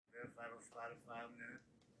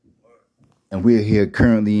And we're here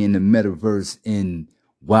currently in the metaverse in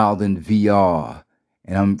Wild VR.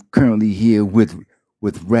 And I'm currently here with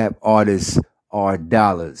rap artist R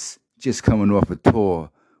Dollars, just coming off a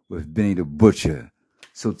tour with Benny the Butcher.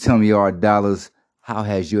 So tell me, R Dollars, how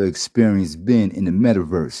has your experience been in the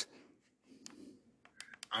metaverse?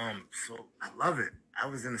 So I love it. I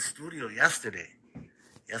was in the studio yesterday.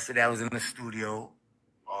 Yesterday I was in the studio.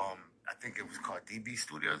 I think it was called DB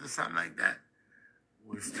Studios or something like that.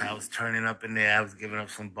 I was turning up in there. I was giving up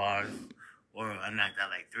some bars, or I knocked out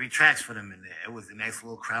like 3 tracks for them in there. It was a nice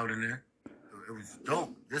little crowd in there. It was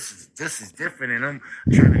dope. This is different, and I'm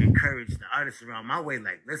trying to encourage the artists around my way.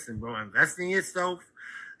 Like, listen, bro, invest in yourself.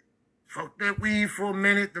 Fuck that weed for a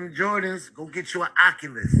minute. Them Jordans. Go get you an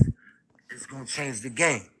Oculus. It's gonna change the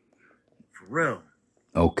game for real.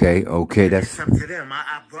 Okay, It's up to them.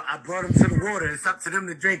 I brought them to the water. It's up to them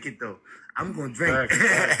to drink it though. I'm gonna drink.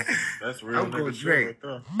 That's real. I'm gonna drink.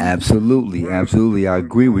 Right absolutely, absolutely. I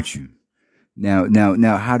agree with you.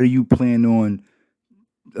 Now, how do you plan on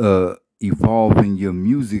evolving your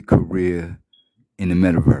music career in the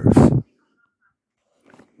metaverse?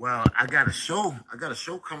 Well, I got a show. I got a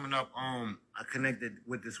show coming up. I connected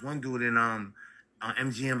with this one dude in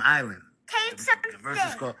MGM Island.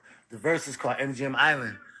 The verse is called MGM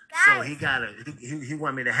Island. So he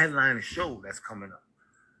want me to headline a show that's coming up.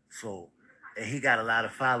 So and he got a lot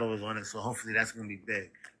of followers on it. So hopefully that's gonna be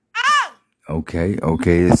big. Okay,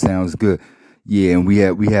 it sounds good. Yeah, and we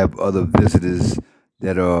have other visitors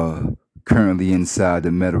that are currently inside the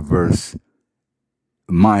metaverse,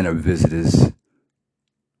 minor visitors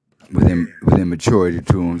within maturity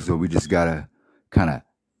to them. So we just gotta kind of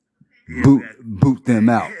boot them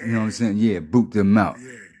out. You know what I'm saying? Yeah, boot them out.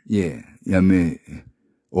 Yeah, you know what I mean,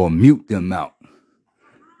 or mute them out.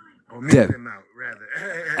 Or mute them out, rather.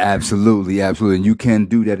 Absolutely. And you can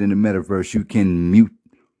do that in the metaverse. You can mute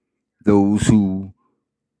those who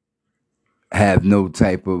have no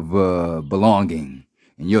type of belonging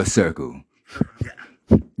in your circle.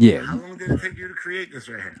 Yeah. How long did it take you to create this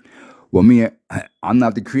right here? Well, I'm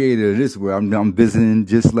not the creator of this world. I'm visiting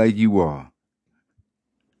just like you are.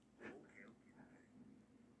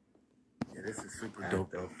 Yeah, this is super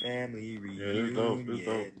dope though. Family reunion. Yeah, it's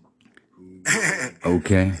dope.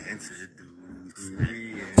 Okay.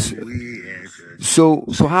 So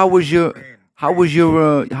how was your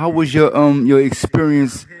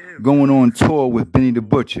experience going on tour with Benny the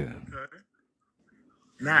Butcher?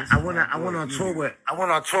 Nah, I went on tour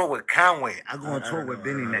with Conway. I go on tour with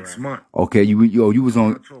Benny next month. Okay, you was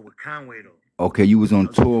on tour with Conway though. Okay, you was on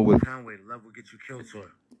tour with Conway. Love Will Get You Killed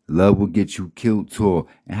tour. Love Will Get You Killed tour.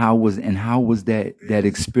 And how was that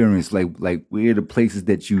experience? Like where are the places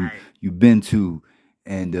that you've been to,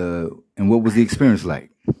 and what was the experience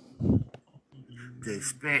like? The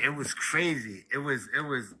experience, it was crazy. It was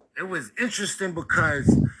interesting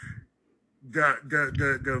because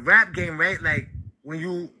the rap game, right? Like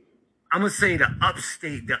I'm gonna say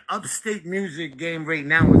the upstate music game right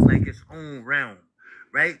now is like its own realm,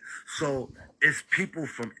 right? So it's people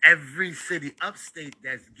from every city upstate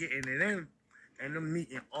that's getting it in, and I'm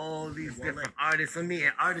meeting all these different artists. I'm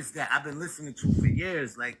meeting artists that I've been listening to for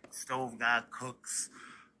years, like Stove God Cooks,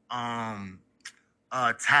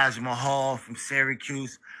 Taj Mahal from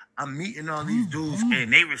Syracuse. I'm meeting all these dudes,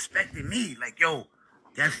 and they respected me. Like, yo,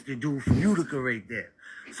 that's the dude from Utica right there.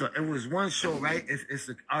 So it was one show, right? It's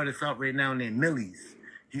an artist out right now named Millie's.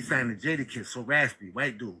 He signed to Jadakiss, so raspy,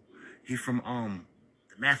 white dude. He from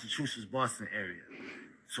the Massachusetts, Boston area.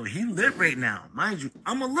 So he lit right now. Mind you,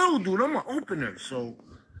 I'm a little dude, I'm an opener, so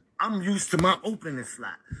I'm used to my opening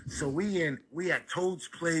slot. So we at Toad's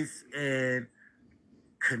Place in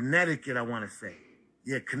Connecticut, I want to say.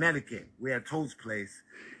 Yeah, Connecticut. We at Toad's Place.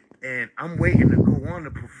 And I'm waiting to go on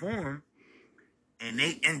to perform. And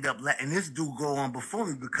they end up letting this dude go on before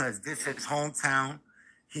me because this is his hometown.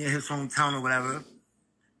 He in his hometown or whatever. All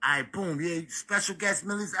right, boom. Yeah, special guest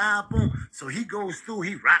Millie's. Boom. So he goes through.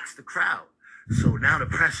 He rocks the crowd. So now the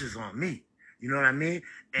pressure's on me. You know what I mean?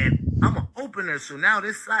 And I'm an opener. So now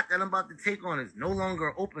this slot that I'm about to take on is no longer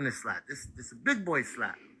an opener slot. This is a big boy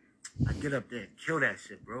slot. I get up there and kill that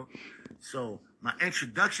shit, bro. So my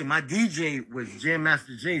introduction, my DJ was Jam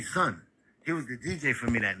Master Jay's son. He was the DJ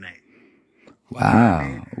for me that night. Wow. You know I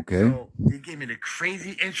mean? Okay. So they gave me the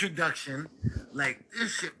crazy introduction. Like,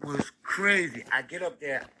 this shit was crazy. I get up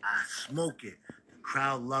there, I smoke it. The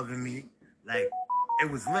crowd loving me. Like, it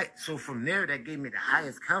was lit. So from there, that gave me the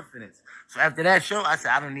highest confidence. So after that show, I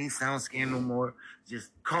said, I don't need SoundScan no more.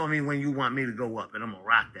 Just call me when you want me to go up, and I'm going to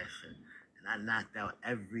rock that shit. And I knocked out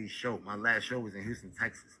every show. My last show was in Houston,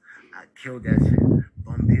 Texas. I killed that shit.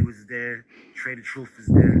 Bum B was there. Trey the Truth was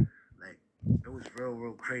there. Like, it was was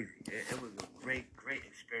real crazy. It was a great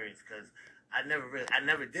experience because I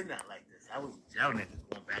never did that like this. I was jail niggas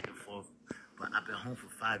going back and forth, but I've been home for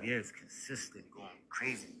 5 years, consistent, going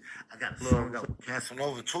crazy. I got a song out with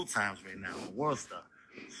Casanova 2 times right now on World Star,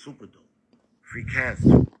 super dope, free cast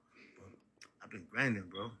too. I've been grinding,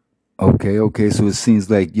 bro. Okay. So it seems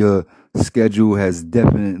like your schedule has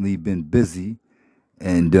definitely been busy,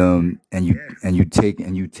 and you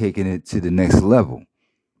taking it to the next level.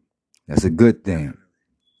 That's a good thing.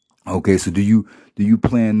 Definitely. Okay, so do you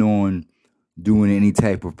plan on doing any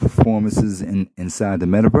type of performances inside the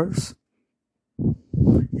metaverse?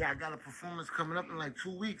 Yeah, I got a performance coming up in like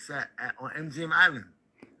 2 weeks at on MGM Island.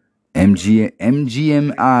 MGM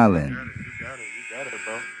You Island. got it. You got it,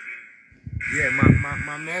 bro. Yeah,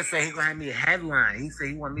 my man said he gonna have me a headline. He said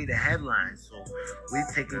he want me to headline, so we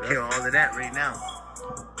taking care of all of that right now.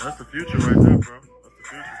 That's the future right there, bro. That's the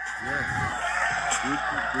future. Yeah. Do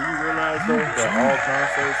you realize though that all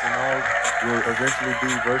concerts and all will eventually be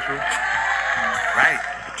virtual Right.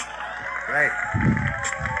 Right.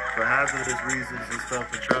 for hazardous reasons and stuff?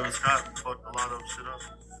 And Travis Scott fucked a lot of shit up.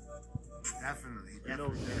 Definitely. They know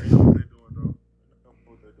Definitely. what they're doing, though. They know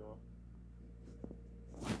what they're doing.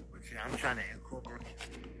 But yeah, I'm trying to incorporate.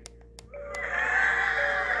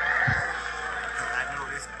 I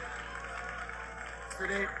noticed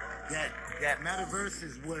today that metaverse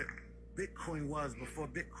is what Bitcoin was before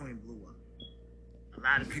Bitcoin blew up. A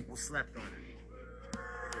lot of people slept on it.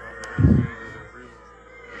 Yeah, man.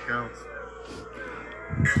 It counts.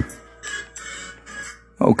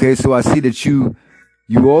 Okay, so I see that you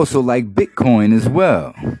also like Bitcoin as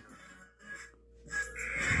well.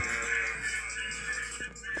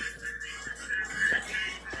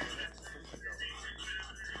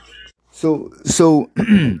 So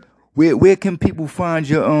where can people find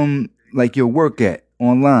your like your work at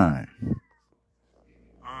online?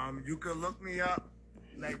 You could look me up.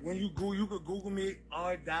 Like when you go, you could Google me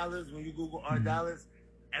R Dollars. When you Google R Dollars,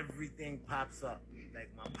 everything pops up. Like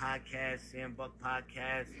my podcast, Sam Buck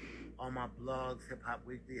podcast, all my blogs, Hip Hop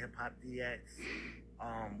Weekly, Hip Hop DX,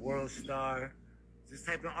 World Star. Just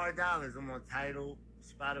type in R Dollars. I'm on Tidal,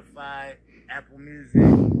 Spotify, Apple Music.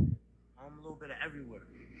 I'm a little bit of everywhere.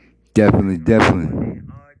 Definitely.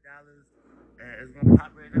 R Dollars, it's gonna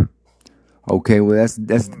pop right now. Okay, well Stream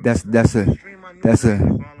my new that's a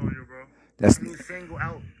single. Following you, bro. that's My new single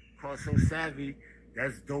out called So Savvy.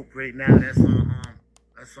 That's dope right now. That's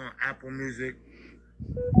on Apple Music.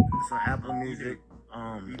 It's on Apple Music.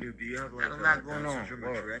 Do you have like got a lot going Down on. syndrome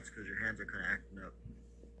or Tourette's because your hands are kind of acting up?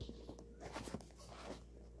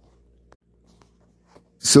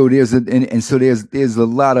 so there's a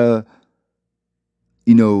lot of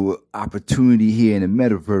opportunity here in the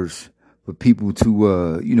metaverse for people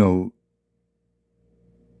to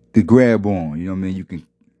to grab on. You know what I mean? You can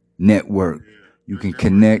network, you can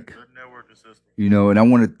connect. Good networking system. And I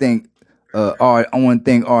want to thank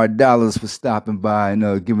R Dollars for stopping by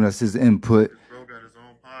and giving us his input. This bro got his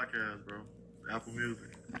own podcast, bro. Apple Music.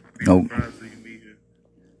 Be No, surprised so you can be here.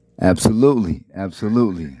 absolutely.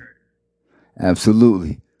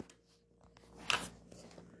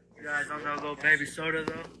 You guys don't know little baby soda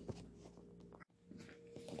though?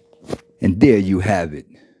 And there you have it.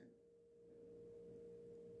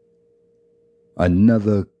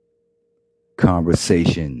 Another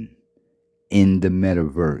conversation in the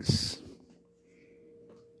metaverse.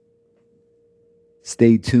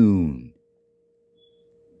 Stay tuned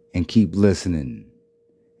and keep listening.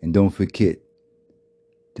 And don't forget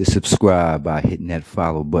to subscribe by hitting that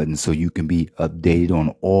follow button so you can be updated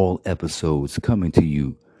on all episodes coming to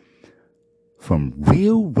you from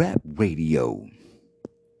Real Rap Radio.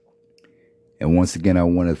 And once again, I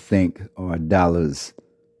want to thank our Dollars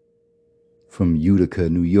from Utica,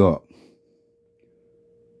 New York,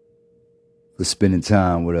 for spending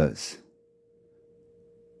time with us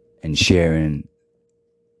and sharing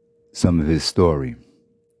some of his story.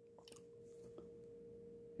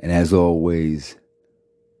 And as always,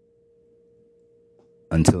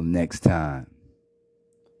 until next time,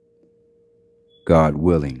 God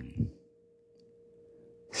willing,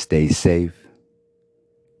 stay safe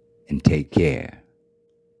and take care.